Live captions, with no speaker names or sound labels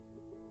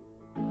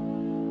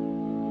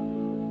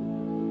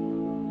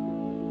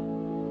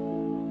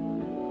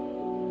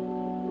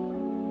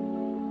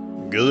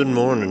Good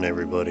morning,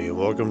 everybody, and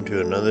welcome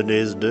to another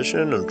day's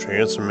edition of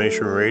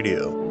Transformation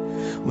Radio.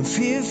 When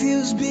fear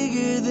feels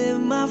bigger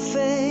than my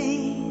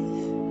faith,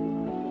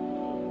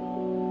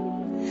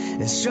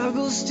 and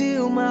struggle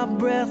steal my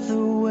breath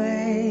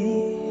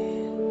away,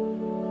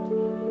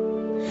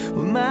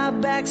 when my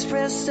back's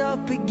pressed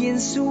up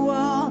against the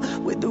wall,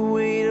 with the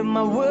weight of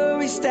my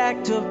worry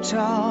stacked up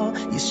tall,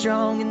 you're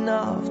strong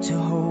enough to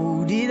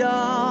hold it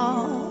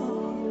all.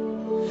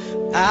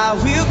 I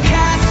will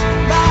cast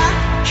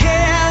my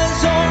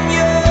cares on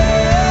you.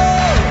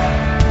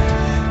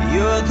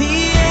 You're the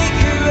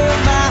anchor of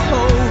my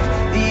hope,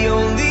 the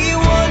only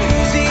one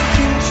who's in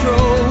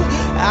control.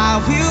 I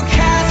will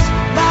cast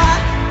my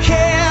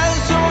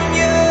cares on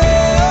you.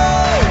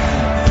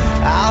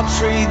 I'll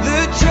trade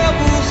the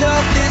troubles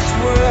of this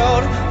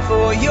world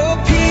for your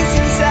peace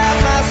inside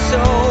my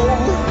soul.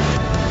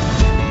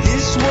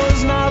 This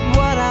was not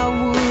what I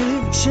would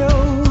have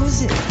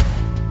chosen,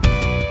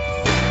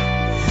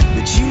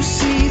 but you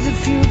see the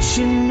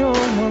future no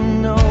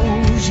one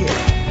knows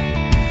yet.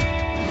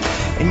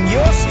 And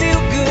you're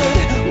still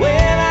good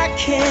when I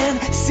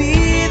can't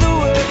see the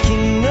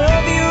working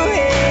of your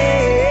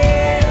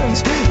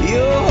hands.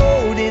 You're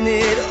holding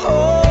it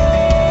all.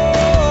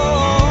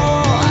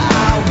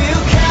 I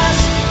will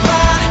cast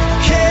my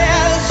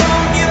cares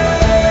on you.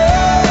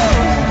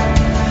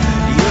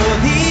 You're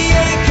the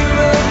anchor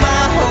of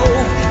my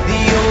hope,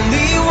 the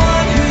only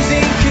one who's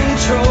in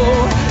control.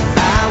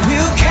 I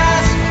will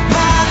cast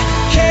my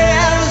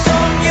cares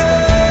on you.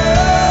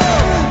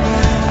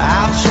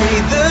 I'll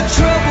trade the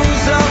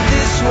troubles of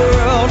this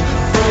world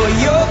for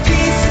your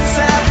peace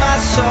inside my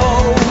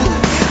soul.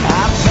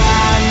 I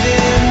find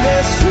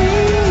endless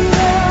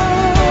freedom,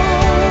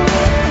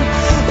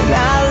 and I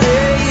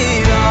lay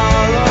it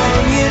all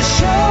on your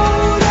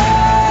shoulders.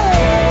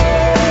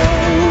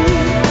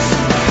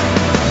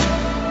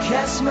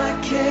 Cast my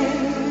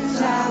cares,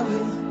 I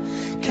will.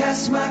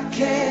 Cast my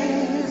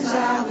cares, I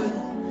will.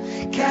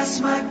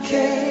 Cast my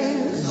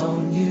cares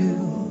on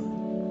you.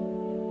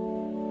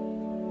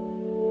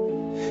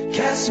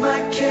 Cast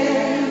my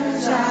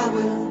cares, I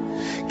will.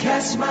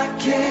 Cast my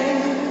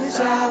cares,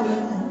 I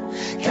will.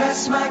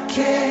 Cast my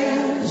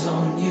cares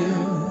on you.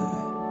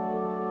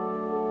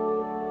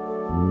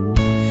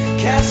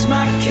 Cast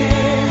my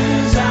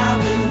cares, I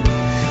will.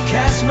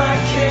 Cast my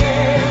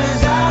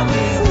cares, I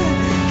will.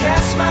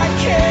 Cast my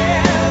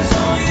cares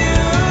on you.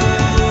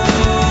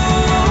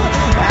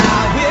 I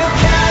will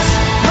cast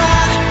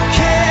my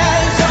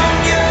cares on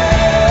you.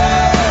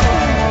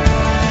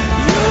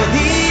 You're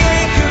the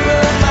anchor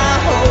of my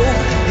hope,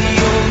 the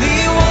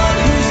only one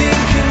who's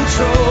in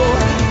control.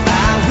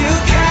 I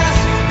will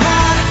cast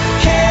my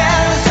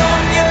cares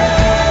on you.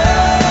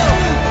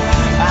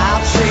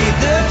 I'll trade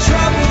the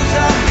troubles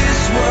of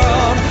this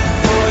world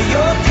for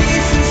your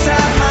peace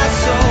inside my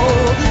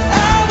soul.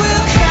 I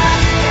will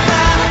cast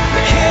my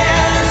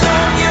cares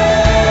on you.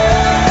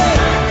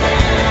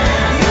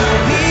 You're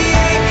the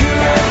anchor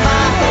of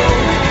my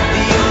hope,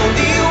 the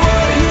only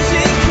one who's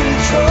in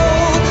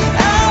control.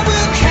 I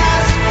will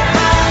cast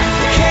my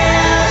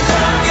cares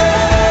on you.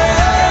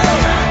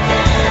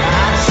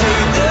 I'll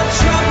trade the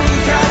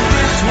troubles of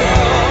this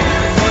world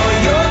for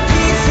your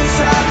peace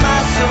inside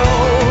my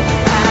soul.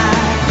 I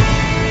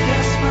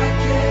cast my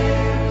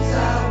cares,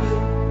 I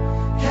will.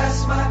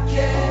 Cast my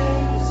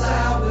cares, I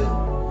will.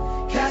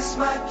 Cast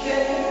my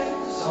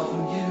cares on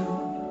you.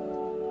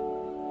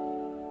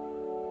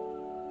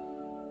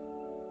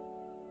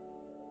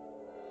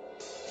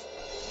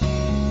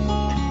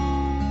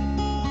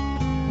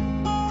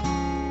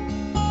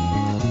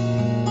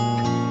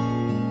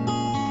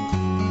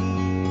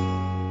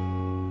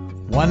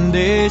 One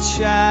day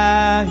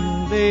shy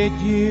of 8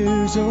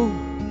 years old,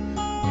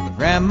 when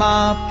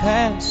Grandma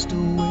passed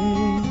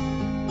away,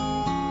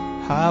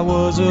 I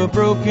was a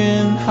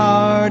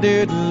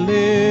broken-hearted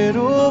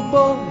little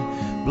boy,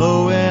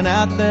 blowing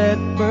out that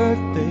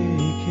birthday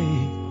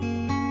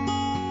cake.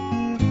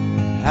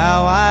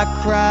 How I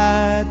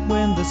cried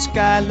when the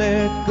sky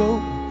let go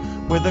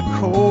with a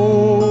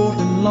cold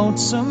and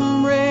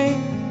lonesome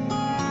rain.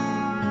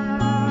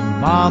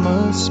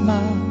 Mama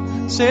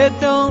smiled, said,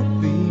 "Don't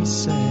be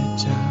sad,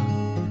 child.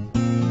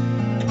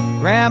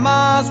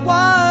 Grandma's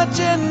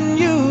watching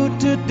you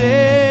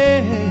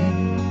today.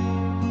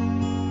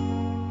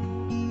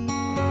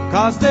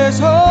 'Cause there's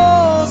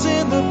holes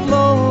in the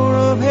floor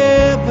of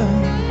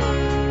heaven,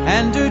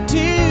 and her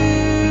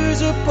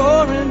tears are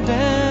pouring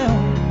down.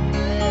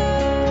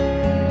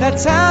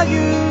 That's how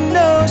you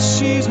know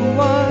she's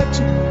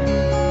watching,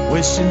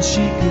 wishing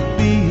she could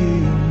be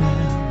here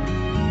now.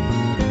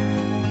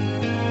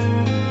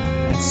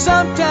 And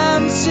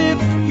sometimes if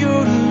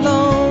you're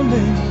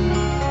lonely,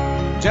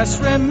 just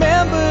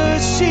remember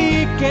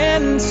she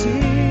can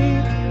see.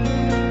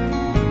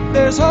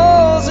 There's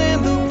holes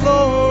in the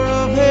floor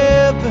of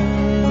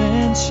heaven,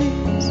 and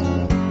she's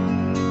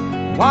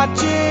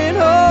watching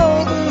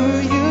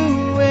over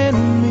you and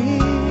me.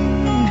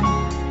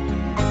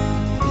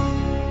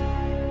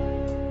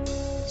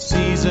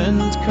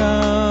 Seasons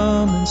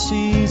come and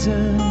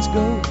seasons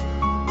go,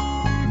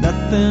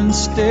 nothing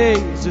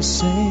stays the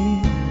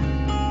same.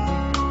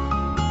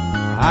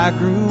 I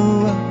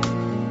grew up,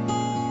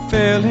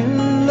 fell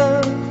in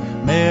love,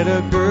 met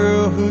a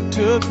girl who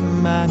took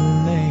my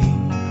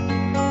name.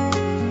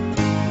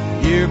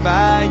 Year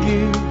by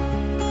year,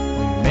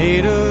 we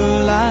made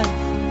a life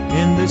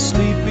in this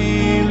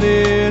sleepy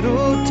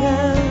little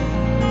town.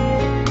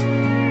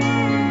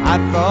 I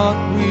thought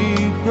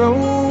we'd grow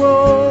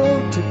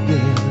old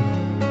together.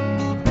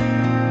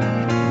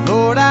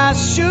 Lord, I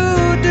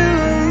sure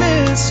do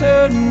miss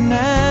her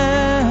now.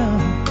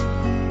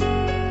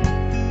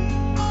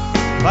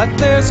 But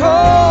there's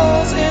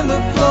holes in the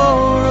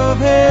floor of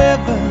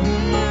heaven,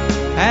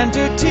 and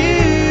her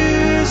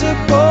tears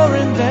are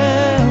pouring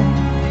down.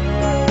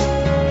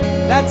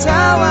 That's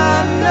how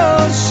I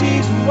know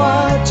she's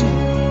watching,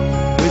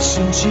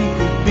 wishing she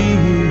could be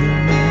here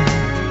now.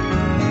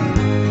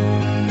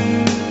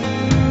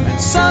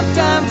 And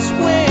sometimes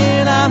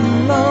when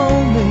I'm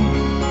lonely,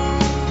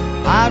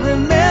 I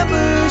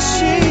remember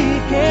she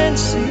can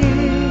see.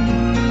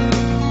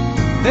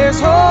 There's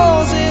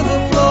holes in the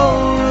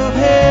floor of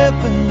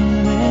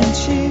heaven, and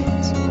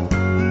she's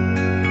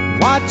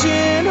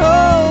watching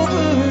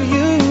over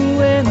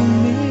you and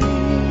me.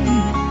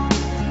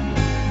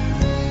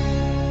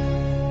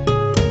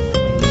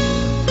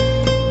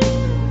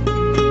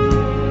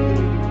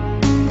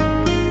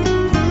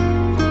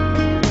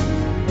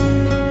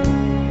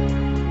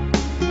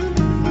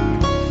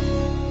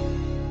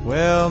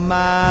 Well,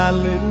 my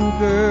little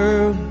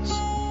girl's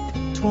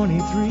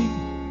 23.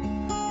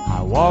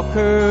 I walk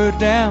her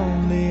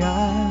down the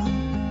aisle.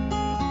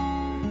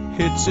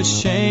 It's a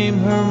shame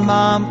her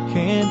mom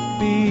can't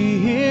be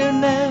here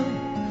now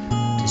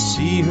to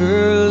see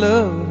her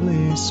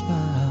lovely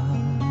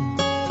smile.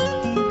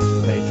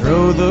 They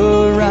throw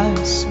the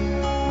rice,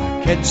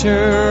 I catch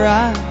her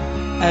eye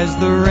as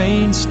the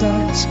rain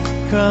starts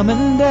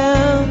coming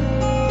down.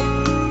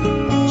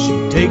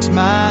 She takes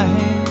my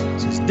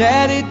hand, says,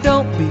 Daddy,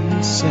 don't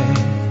be sad,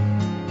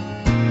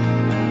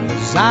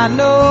 'cause I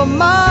know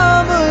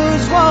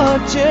Mama's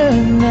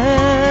watching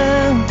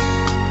now.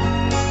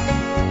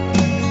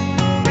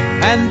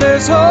 And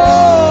there's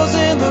holes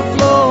in the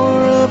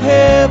floor of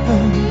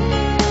heaven,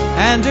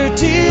 and her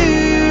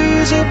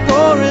tears are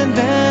pouring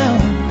down.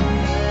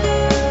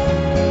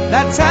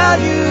 That's how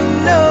you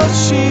know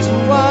she's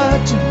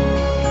watching,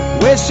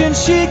 wishing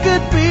she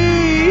could be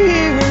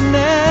here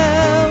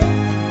now.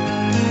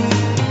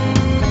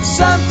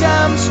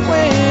 Sometimes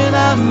when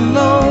I'm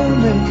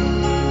lonely,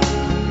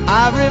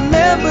 I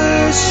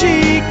remember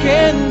she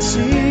can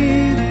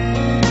see.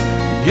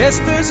 Yes,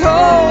 there's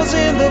holes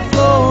in the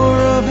floor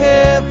of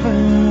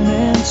heaven,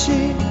 and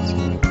she's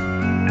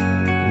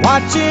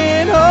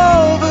watching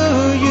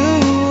over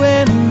you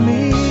and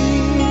me.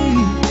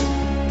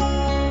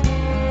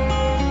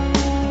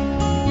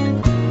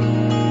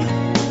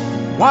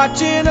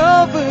 Watching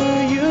over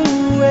you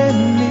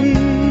and me.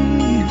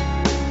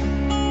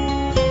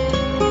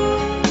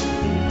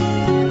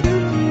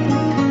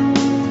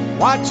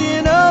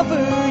 Watching over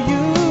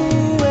you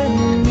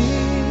and me.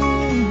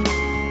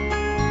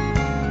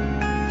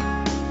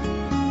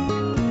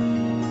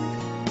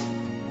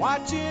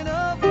 Watching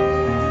over.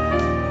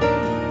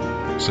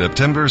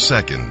 September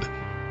 2nd.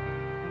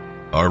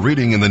 Our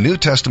reading in the New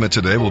Testament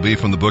today will be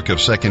from the book of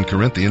 2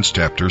 Corinthians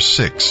chapter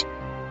 6,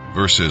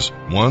 verses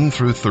 1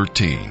 through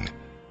 13,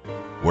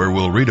 where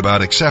we'll read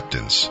about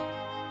acceptance.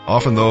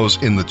 Often those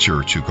in the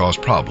church who cause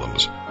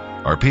problems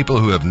are people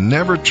who have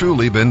never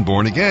truly been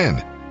born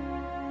again.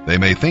 They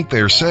may think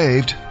they're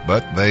saved,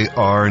 but they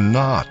are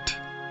not.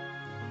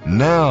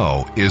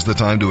 Now is the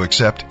time to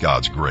accept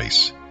God's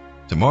grace.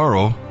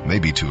 Tomorrow may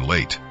be too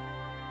late.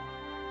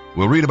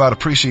 We'll read about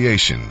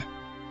appreciation.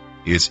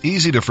 It's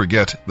easy to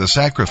forget the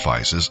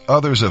sacrifices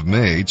others have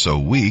made so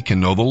we can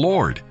know the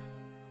Lord.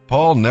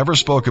 Paul never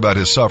spoke about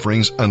his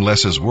sufferings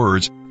unless his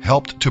words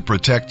helped to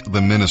protect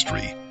the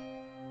ministry.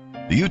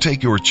 Do you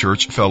take your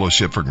church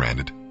fellowship for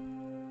granted?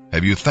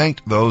 Have you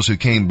thanked those who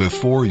came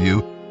before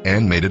you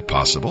and made it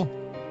possible?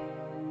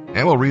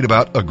 And we'll read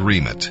about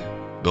agreement.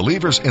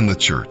 Believers in the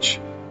church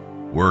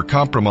were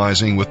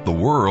compromising with the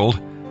world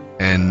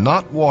and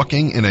not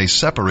walking in a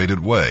separated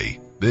way.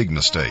 Big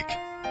mistake.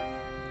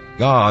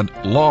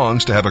 God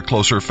longs to have a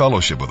closer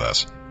fellowship with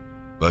us,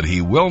 but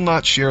He will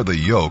not share the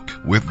yoke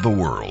with the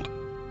world.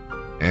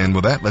 And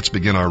with that, let's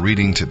begin our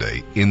reading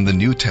today in the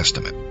New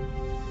Testament.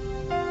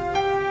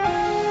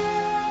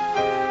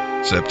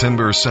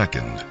 September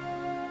 2nd.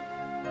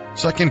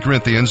 2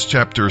 Corinthians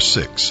chapter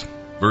 6.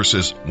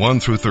 Verses 1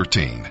 through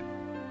 13.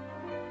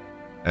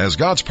 As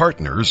God's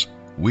partners,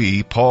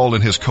 we, Paul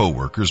and his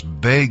co-workers,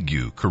 beg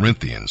you,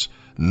 Corinthians,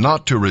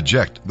 not to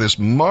reject this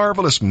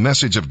marvelous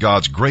message of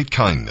God's great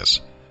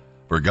kindness.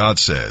 For God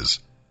says,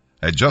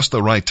 at just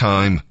the right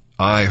time,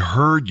 I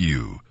heard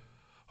you.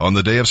 On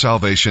the day of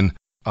salvation,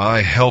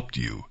 I helped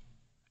you.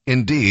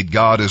 Indeed,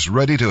 God is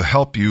ready to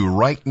help you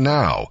right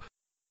now.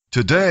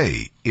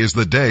 Today is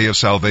the day of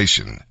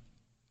salvation.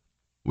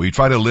 We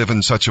try to live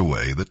in such a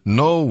way that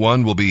no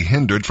one will be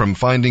hindered from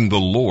finding the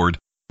Lord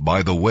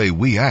by the way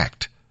we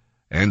act,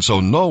 and so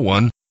no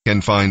one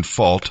can find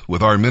fault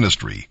with our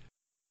ministry.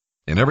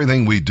 In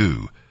everything we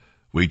do,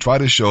 we try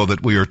to show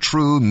that we are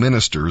true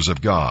ministers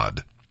of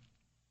God.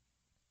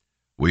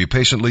 We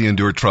patiently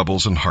endure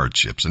troubles and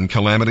hardships and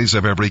calamities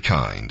of every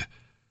kind.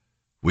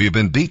 We have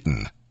been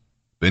beaten,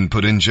 been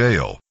put in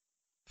jail,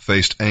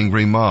 faced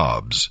angry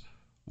mobs,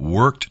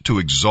 worked to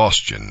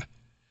exhaustion,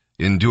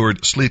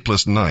 endured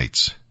sleepless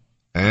nights,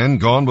 and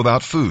gone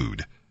without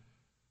food.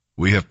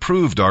 We have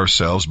proved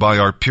ourselves by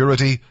our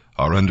purity,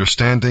 our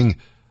understanding,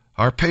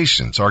 our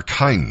patience, our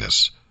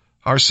kindness,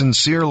 our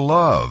sincere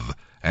love,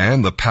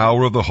 and the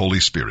power of the Holy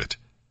Spirit.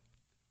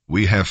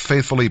 We have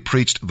faithfully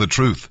preached the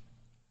truth.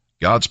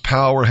 God's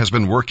power has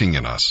been working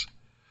in us.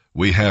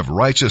 We have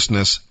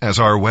righteousness as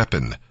our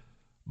weapon,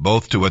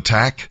 both to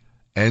attack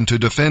and to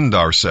defend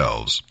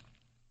ourselves.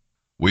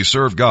 We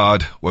serve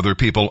God whether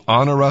people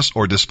honor us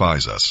or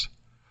despise us,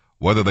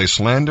 whether they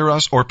slander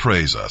us or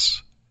praise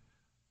us.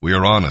 We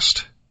are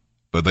honest,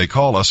 but they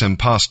call us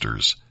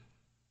impostors.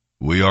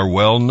 We are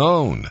well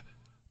known,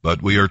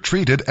 but we are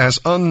treated as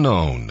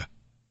unknown.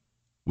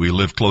 We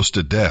live close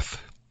to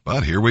death,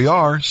 but here we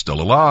are,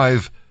 still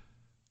alive.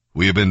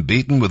 We have been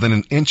beaten within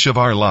an inch of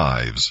our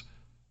lives.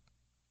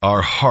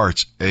 Our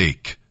hearts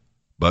ache,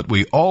 but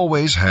we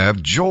always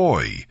have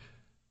joy.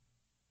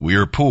 We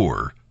are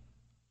poor,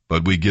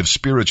 but we give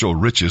spiritual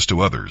riches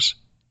to others.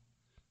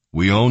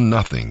 We own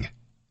nothing,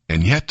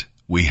 and yet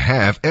we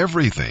have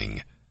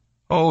everything.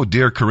 Oh,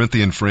 dear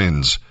Corinthian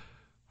friends,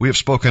 we have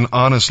spoken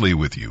honestly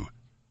with you.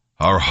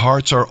 Our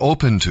hearts are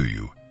open to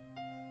you.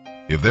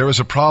 If there is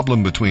a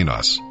problem between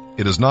us,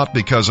 it is not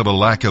because of a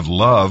lack of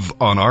love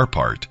on our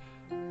part,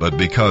 but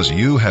because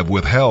you have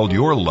withheld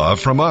your love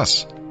from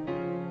us.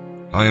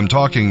 I am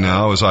talking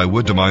now as I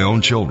would to my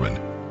own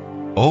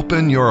children.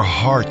 Open your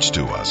hearts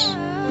to us.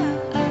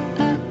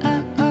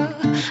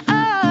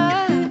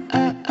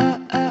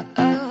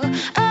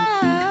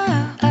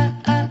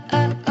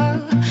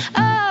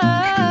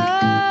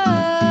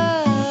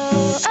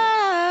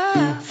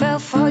 Fell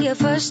for your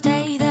first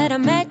day that I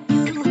met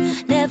you.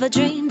 Never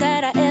dreamed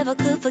that I ever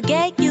could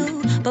forget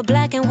you. But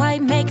black and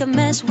white make a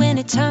mess when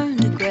it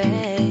turned to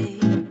gray.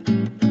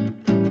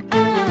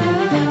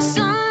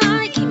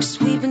 Sunlight came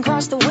sweeping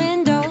across the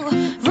window.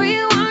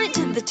 Rewind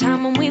to the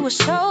time when we were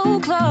so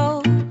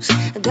close.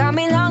 Got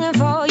me longing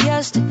for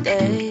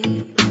yesterday.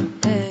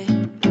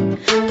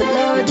 But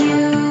Lord,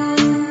 you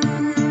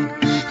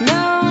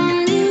know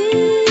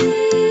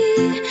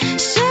me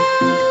so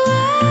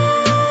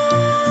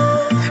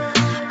well.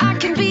 I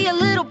can be a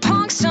little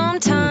punk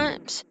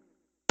sometimes,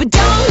 but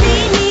don't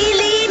leave me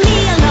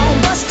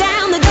alone. Bust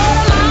down the door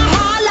to my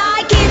heart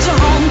like it's a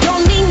home.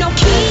 Don't need no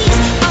keys.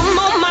 I'm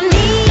on my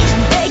knees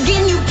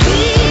begging you,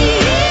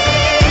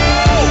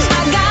 please.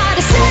 I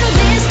gotta settle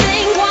this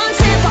thing once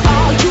and for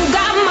all. You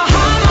got my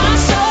heart, my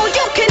soul.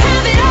 You can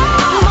have it all.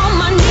 I'm on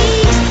my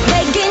knees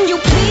begging you,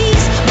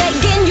 please,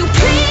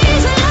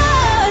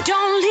 Lord,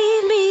 don't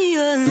leave me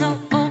alone.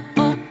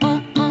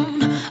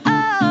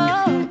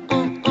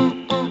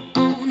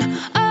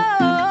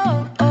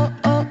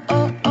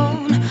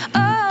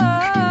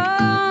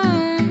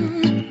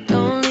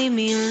 Don't leave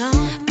me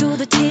alone. Through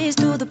the tears,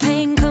 through the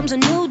pain comes a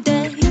new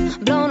day.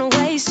 Blown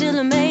away, still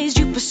amazed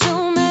you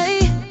pursue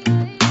me.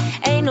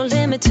 Ain't no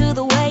limit to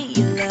the way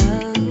you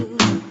love.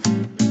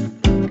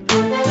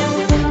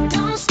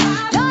 Don't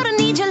stop. Lord, I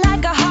need you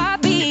like a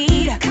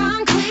heartbeat.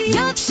 Concrete.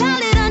 You're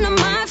solid under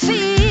my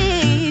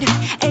feet.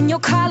 And you're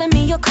calling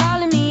me up.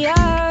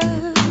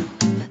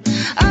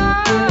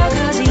 Oh,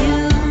 'cause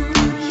you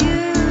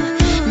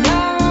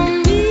know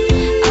me.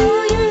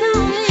 Oh, you know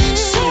me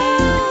so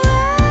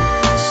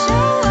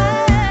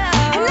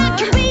well. And I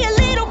can be a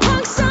little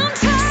punk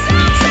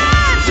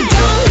sometimes. But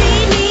don't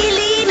leave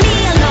me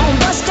alone.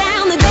 Bust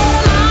down the door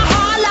to my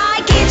heart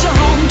like it's your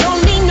home.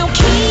 Don't need no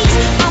keys.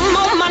 I'm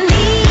on my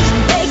knees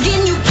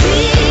begging you,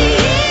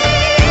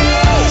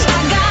 please. I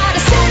gotta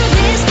settle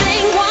this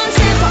thing once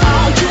and for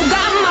all. You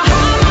got my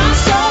heart, my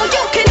soul.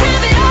 You can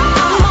have it all.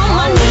 I'm on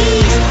my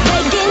knees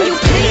begging you,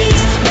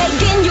 please,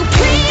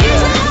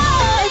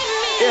 Lord.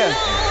 Yeah,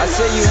 I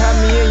say you had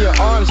me in your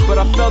arms, but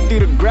I fell through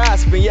the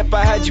grasp. And yep,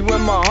 I had you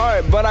in my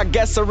heart, but I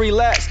guess I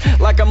relapsed.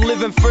 Like I'm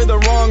living for the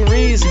wrong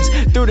reasons,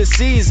 through the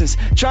seasons.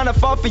 Trying to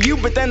fall for you,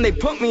 but then they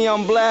put me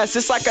on blast.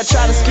 It's like I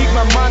try to speak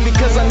my mind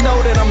because I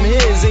know that I'm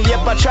his. And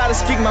yep, I try to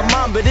speak my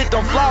mind, but it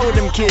don't fly with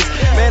them kids.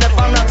 Man, if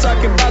I'm not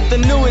talking about the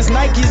newest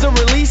Nikes or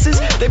releases,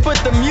 they put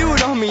the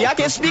mute on me. I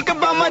can't speak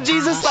about my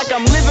Jesus like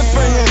I'm living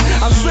for him.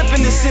 I'm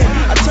slipping to sin.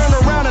 I turn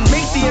around and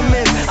make the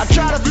amends. I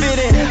try to fit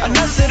in. I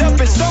mess it up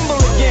and stumble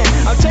again.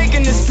 I'm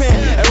taking this pen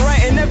and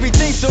writing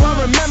everything so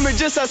I remember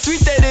just how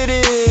sweet that it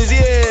is.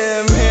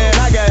 Yeah, man,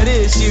 I got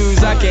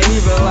issues, I can't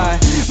even lie.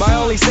 My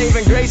only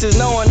saving grace is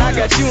knowing I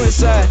got you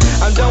inside.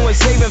 I'm done with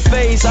saving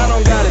face, I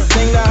don't got a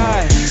thing to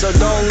hide. So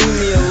don't leave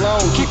me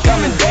alone, keep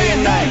coming day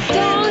and night.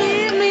 Don't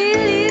leave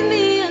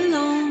me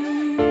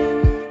alone.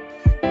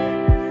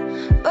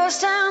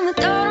 Bust down the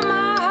door to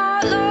my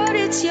heart, Lord,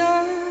 it's your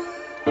home.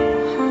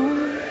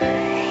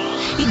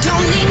 You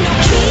don't need no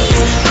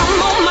keys.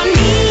 I'm on my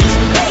knees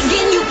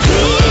begging you,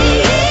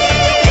 please.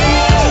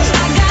 I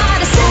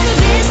gotta settle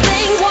this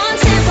thing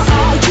once and for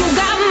all. You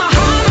got my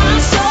heart, my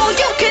soul.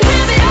 You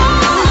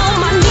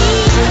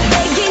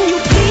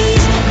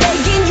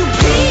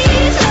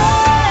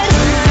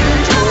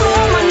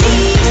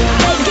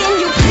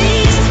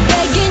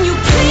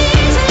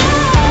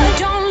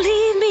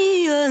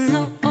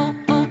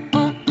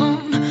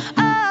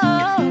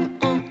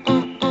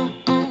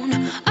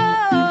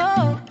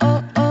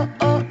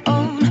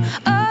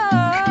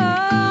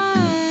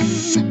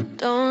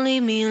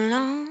leave me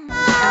alone.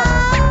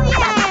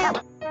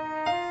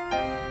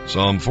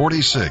 Psalm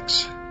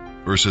 46,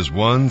 verses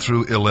 1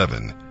 through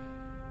 11.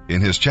 In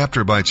his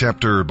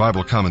chapter-by-chapter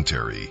Bible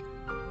commentary,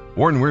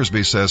 Warren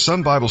Wiersbe says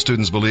some Bible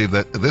students believe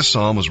that this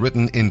psalm was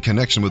written in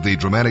connection with the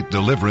dramatic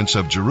deliverance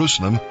of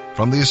Jerusalem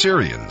from the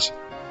Assyrians.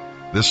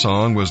 This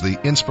song was the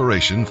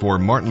inspiration for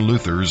Martin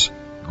Luther's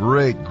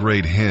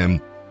great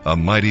hymn, "A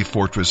Mighty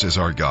Fortress is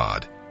Our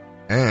God,"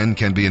 and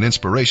can be an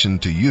inspiration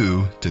to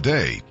you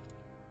today.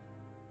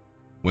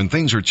 When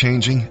things are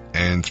changing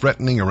and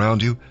threatening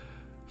around you,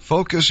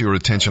 focus your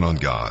attention on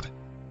God.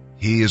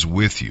 He is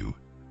with you.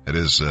 That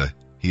is,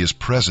 He is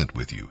present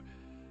with you.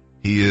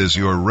 He is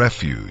your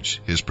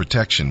refuge. His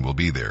protection will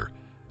be there,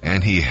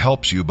 and He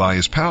helps you by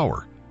His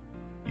power.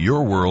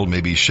 Your world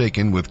may be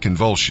shaken with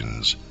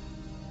convulsions.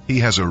 He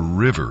has a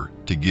river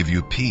to give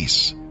you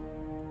peace.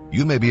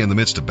 You may be in the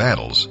midst of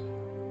battles,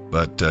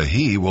 but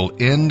He will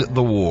end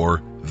the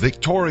war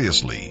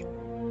victoriously.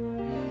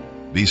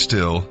 Be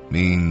still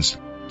means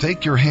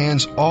take your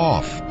hands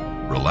off.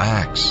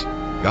 Relax.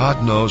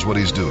 God knows what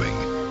He's doing,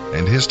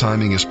 and His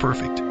timing is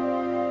perfect.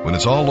 When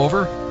it's all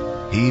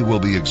over, He will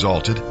be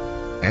exalted,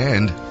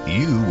 and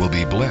you will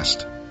be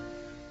blessed.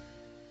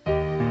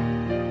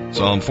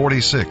 Psalm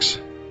 46,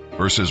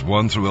 verses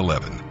 1 through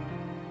 11.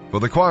 For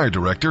the choir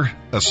director,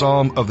 a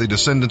psalm of the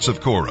descendants of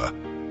Korah,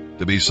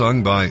 to be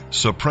sung by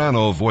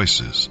soprano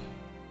voices,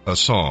 a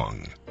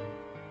song.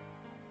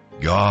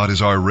 God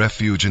is our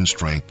refuge and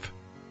strength,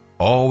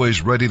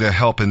 always ready to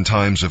help in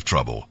times of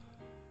trouble.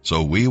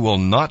 So we will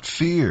not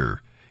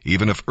fear,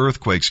 even if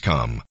earthquakes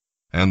come,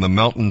 and the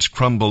mountains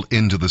crumble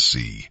into the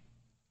sea.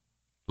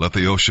 Let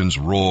the oceans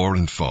roar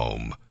and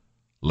foam.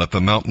 Let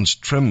the mountains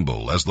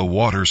tremble as the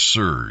waters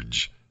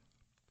surge.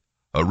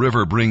 A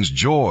river brings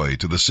joy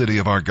to the city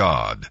of our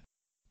God,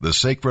 the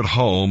sacred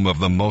home of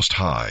the Most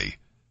High.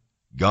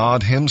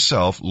 God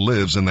Himself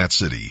lives in that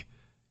city.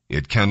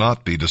 It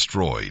cannot be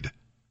destroyed.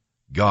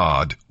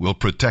 God will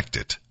protect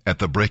it at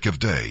the break of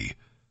day.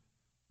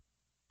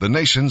 The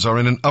nations are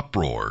in an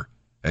uproar,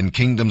 and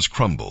kingdoms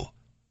crumble.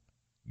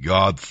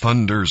 God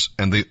thunders,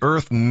 and the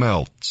earth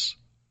melts.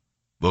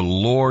 The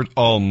Lord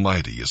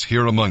Almighty is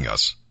here among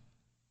us.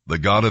 The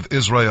God of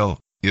Israel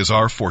is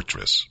our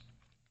fortress.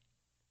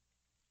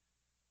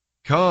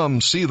 Come,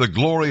 see the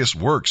glorious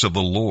works of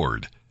the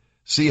Lord.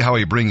 See how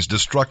He brings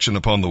destruction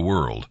upon the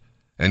world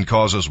and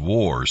causes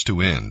wars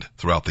to end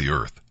throughout the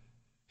earth.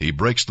 He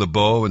breaks the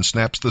bow and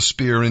snaps the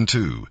spear in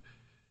two.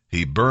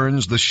 He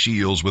burns the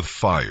shields with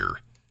fire.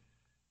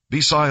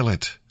 Be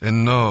silent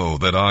and know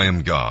that I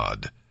am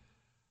God.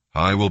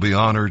 I will be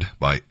honored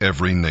by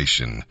every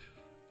nation.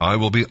 I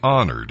will be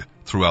honored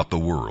throughout the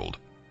world.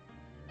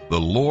 The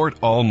Lord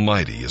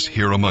Almighty is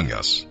here among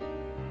us.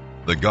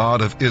 The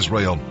God of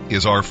Israel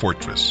is our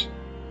fortress.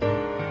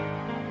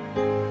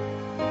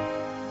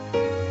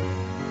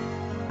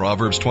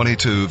 Proverbs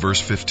 22,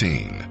 verse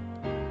 15.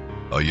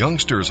 A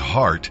youngster's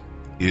heart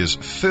is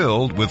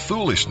filled with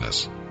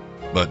foolishness,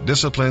 but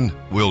discipline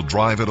will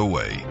drive it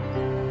away.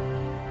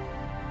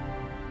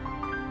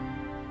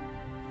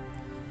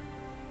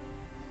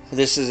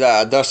 This is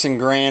Dustin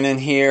Grannon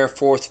here,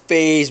 Fourth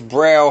Phase,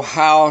 Braille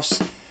House.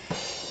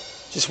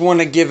 Just want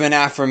to give an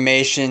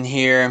affirmation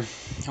here.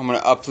 I'm going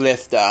to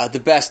uplift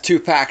the best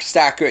two-pack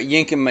stacker at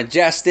Yinkin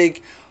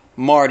Majestic,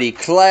 Marty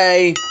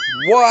Clay.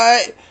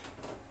 What?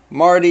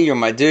 Marty, you're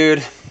my dude.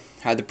 I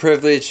had the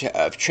privilege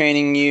of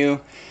training you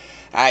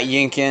at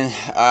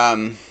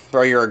Yinkin.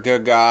 Bro, you're a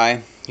good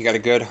guy. You got a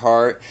good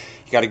heart.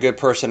 You got a good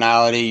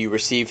personality. You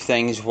receive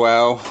things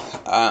well.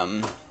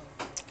 I'm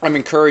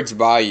encouraged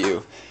by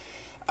you.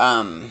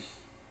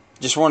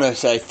 Just want to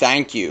say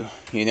thank you,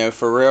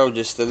 for real,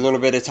 just a little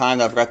bit of time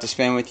that I've got to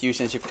spend with you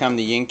since you've come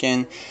to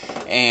Yinkin,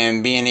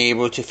 and being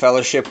able to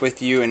fellowship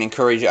with you and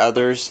encourage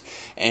others,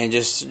 and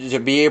just to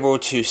be able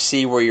to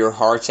see where your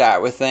heart's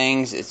at with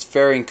things. It's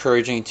very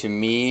encouraging to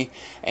me,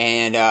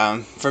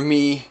 and for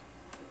me,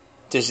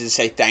 just to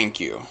say thank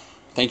you.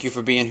 Thank you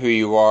for being who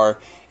you are,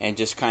 and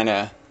just kind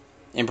of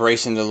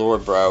embracing the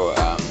Lord, bro.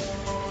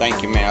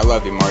 Thank you, man. I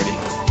love you, Marty.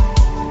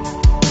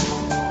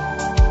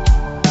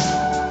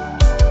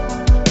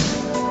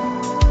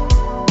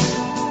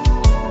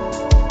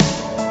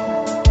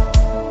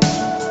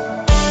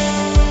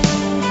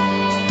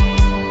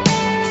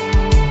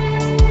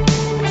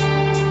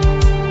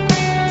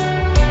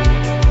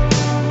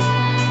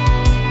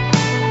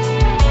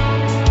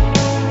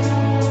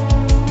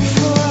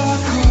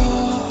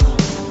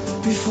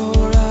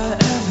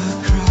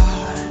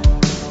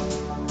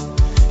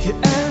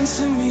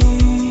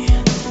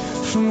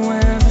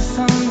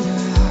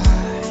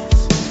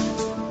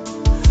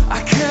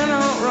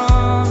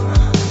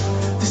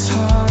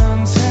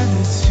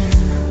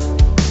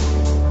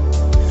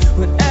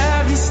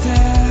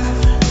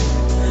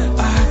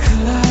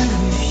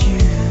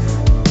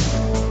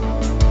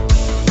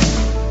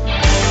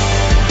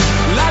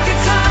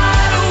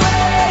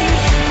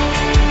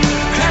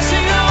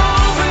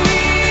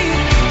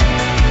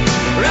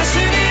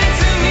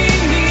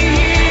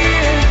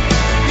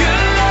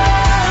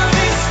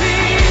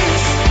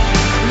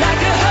 Like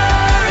a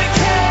hurricane.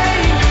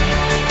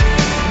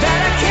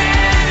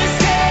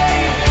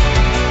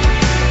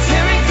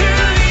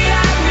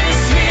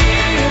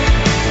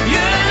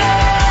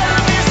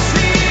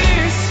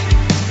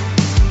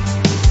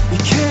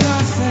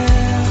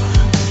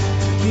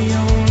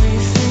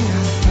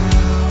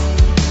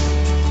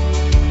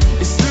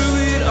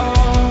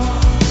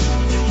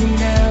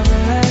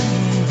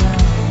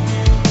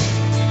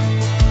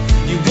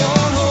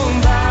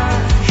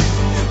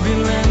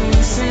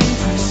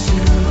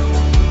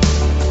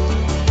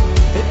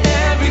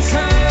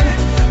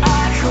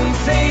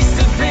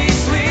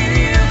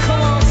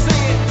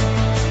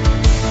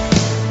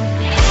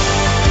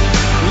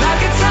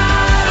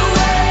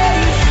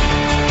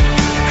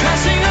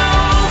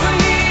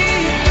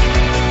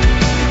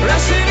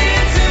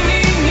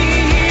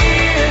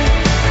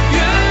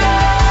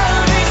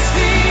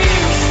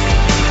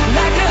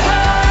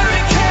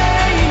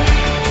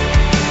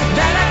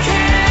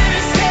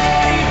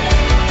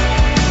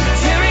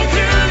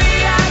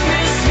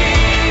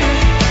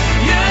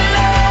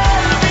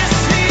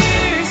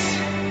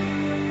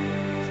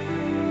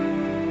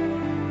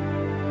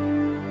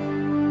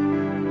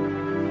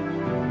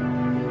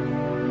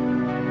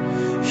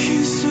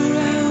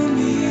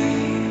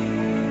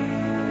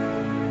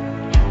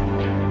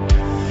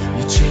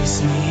 You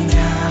chase me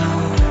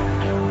down,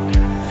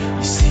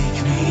 you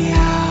seek me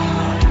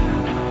out.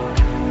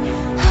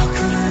 How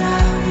could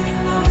I be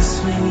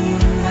lost when you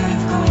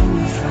have called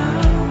me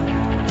found?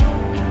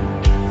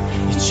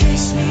 You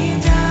chase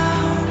me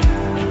down,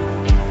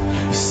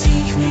 you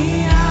seek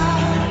me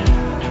out.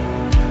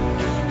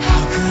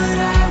 How could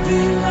I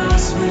be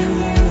lost when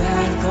you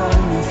have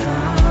called me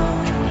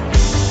found?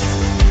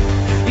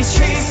 You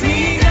chase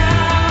me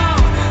down,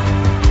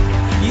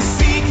 you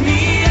seek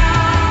me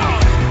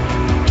out.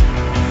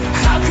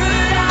 How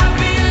could I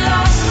be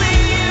lost when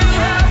you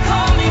have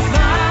called me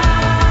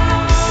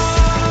found?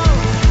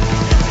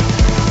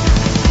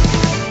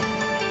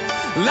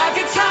 Like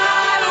a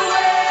tidal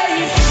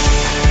wave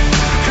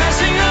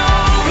crashing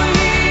over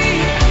me,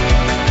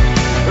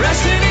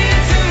 rushing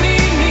into me.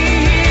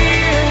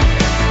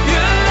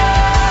 Your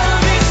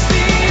love it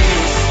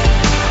speaks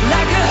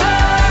like a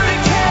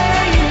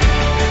hurricane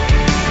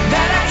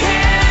that I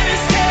can't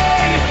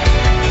escape,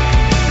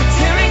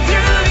 tearing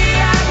through the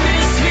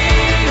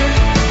atmosphere.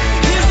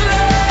 His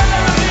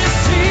love is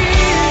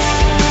sweet.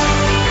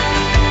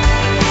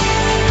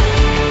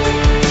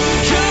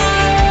 Your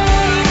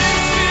love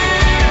is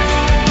sweet.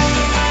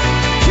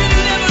 You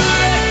never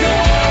let go.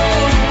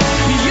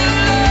 Your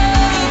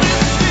love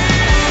is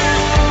sweet.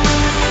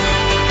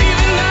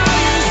 Even now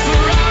you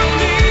surround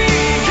me.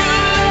 Your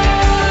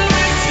love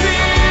is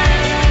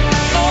sweet.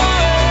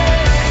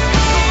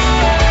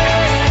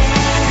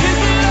 His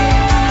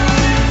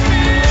love is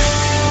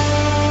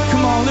sweet.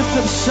 Come on, lift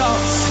up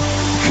shouts.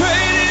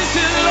 Great is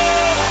His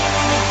love.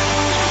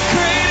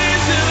 Great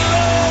is His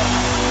love.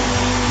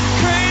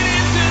 Great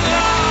is His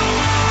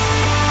love.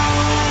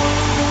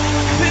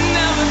 It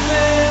never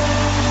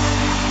fails.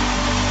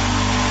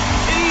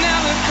 It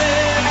never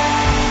fails.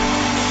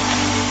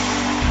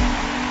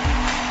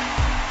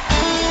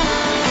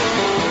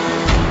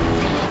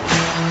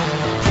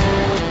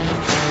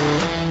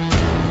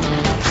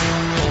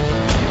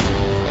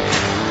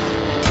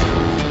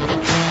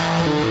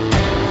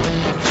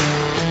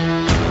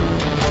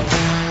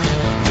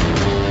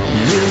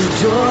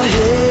 Lift your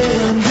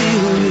head,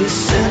 weary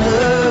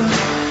sinner.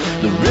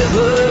 The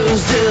river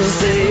still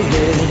stay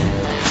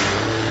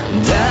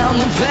down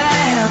the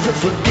path of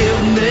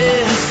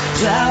forgiveness.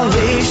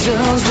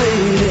 Salvation's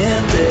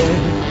waiting there.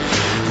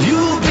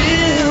 You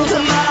built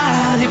a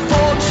mighty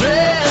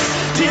fortress,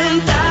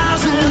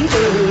 10,000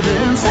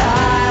 burdens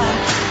high.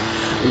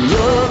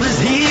 Love is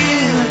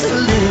here to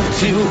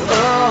lift you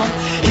up,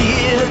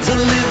 here to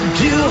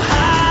lift you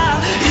high.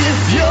 If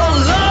you're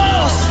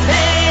lost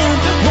and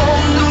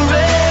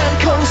wandering,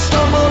 come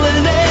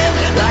stumbling in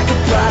like a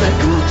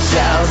prodigal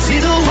child. See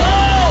the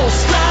walls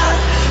start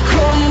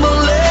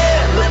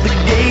crumbling, let the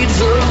gates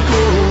of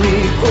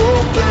glory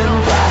open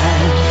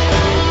wide.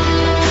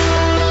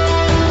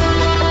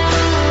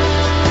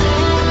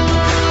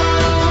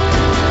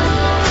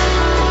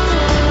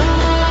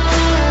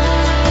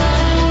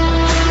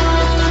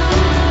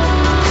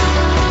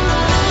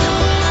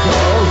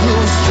 All who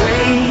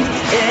strayed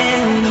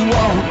and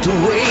walked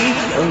away,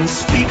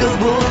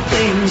 unspeakable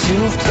things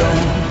you've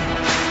done.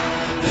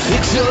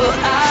 Fix your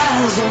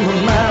eyes on the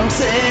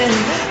mountain,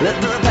 let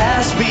the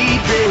past be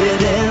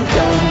dead and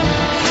gone.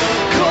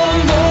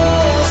 Come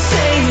on,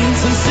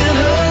 saints and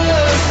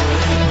sinners,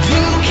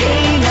 you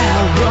can't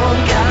outrun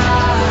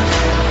God.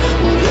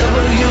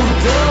 Whatever you've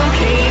done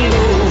can't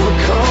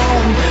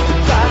overcome the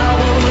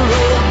power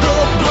of the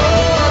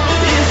blood.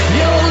 If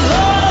you're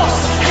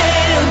lost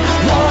and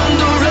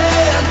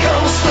wandering,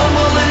 come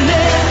stumbling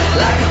in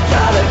like a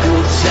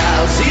prodigal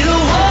child. See the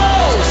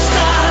walls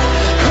start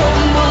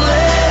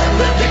crumbling,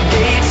 let the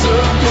gates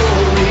of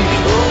glory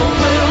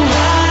open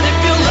wide. If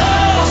you're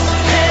lost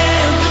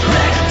and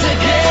wrecked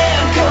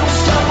again, come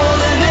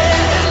stumbling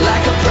in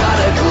like a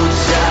prodigal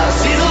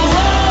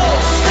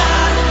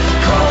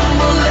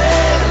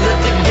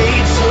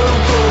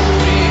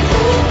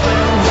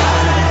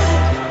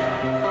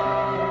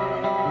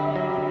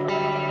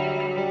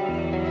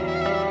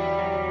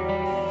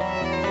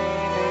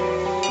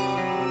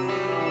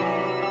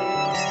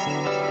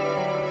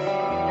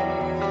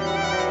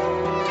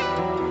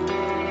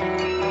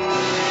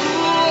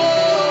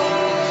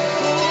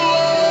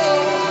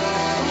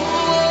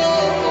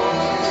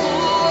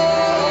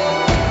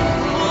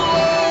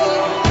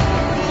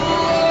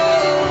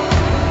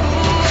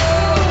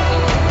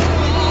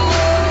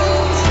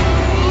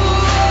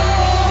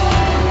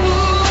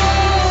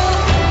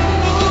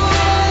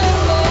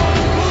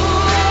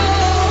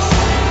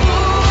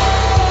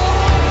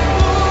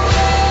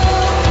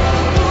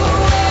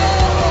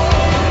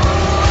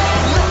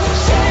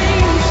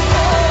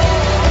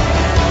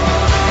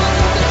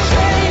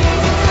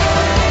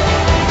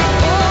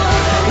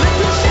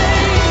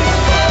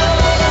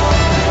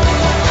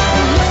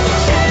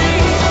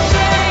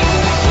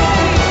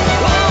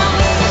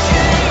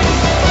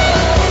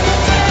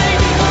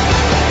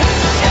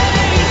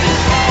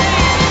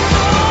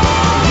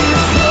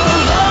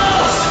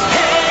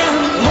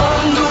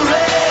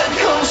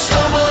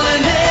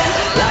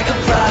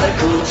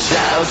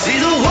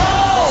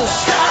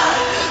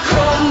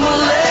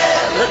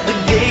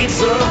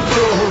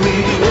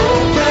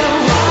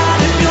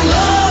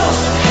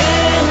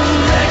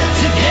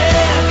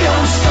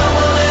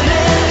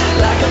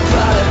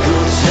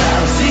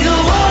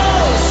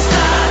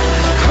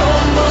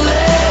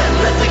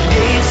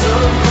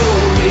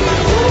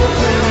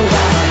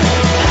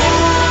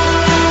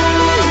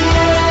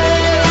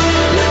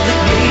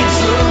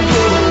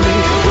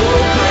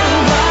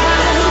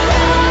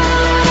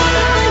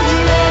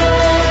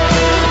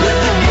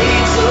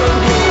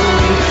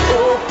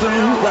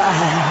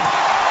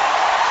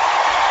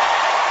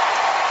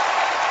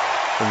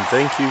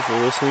thank you for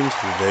listening to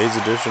today's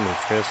edition of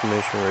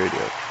Transformation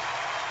Radio.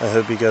 I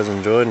hope you guys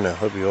enjoyed, and I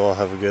hope you all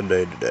have a good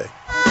day today.